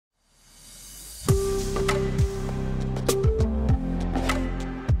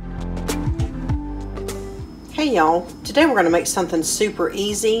Hey y'all, today we're going to make something super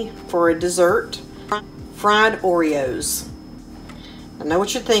easy for a dessert. Fried Oreos. I know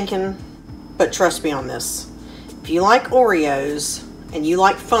what you're thinking, but trust me on this. If you like Oreos and you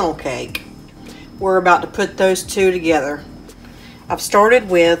like funnel cake, we're about to put those two together. I've started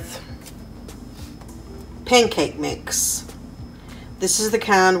with pancake mix. This is the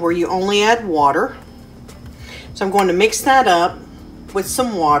kind where you only add water. So I'm going to mix that up with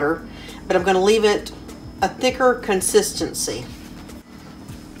some water, but I'm going to leave it a thicker consistency.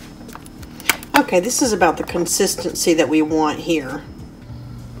 Okay, this is about the consistency that we want here.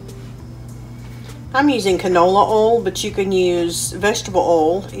 I'm using canola oil, but you can use vegetable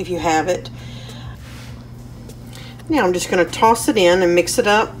oil if you have it. Now I'm just going to toss it in and mix it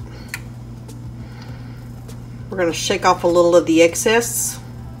up. We're going to shake off a little of the excess.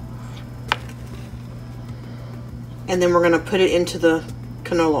 And then we're going to put it into the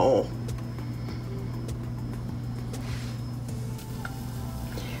canola oil.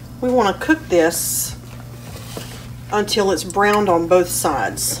 We want to cook this until it's browned on both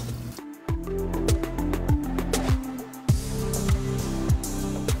sides.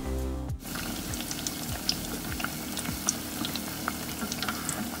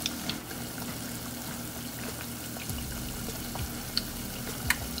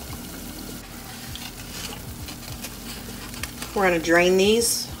 We're going to drain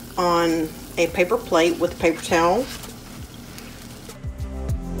these on a paper plate with a paper towel.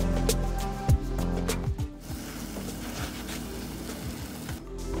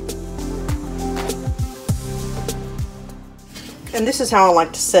 And this is how I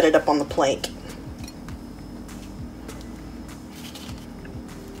like to set it up on the plate.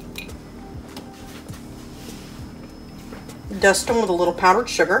 Dust them with a little powdered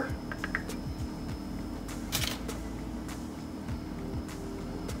sugar.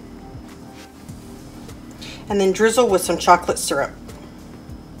 And then drizzle with some chocolate syrup.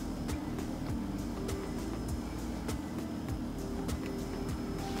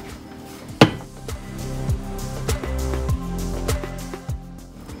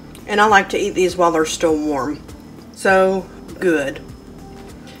 And I like to eat these while they're still warm. So good.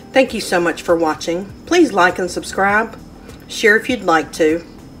 Thank you so much for watching. Please like and subscribe. Share if you'd like to.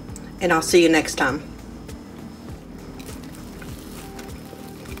 And I'll see you next time.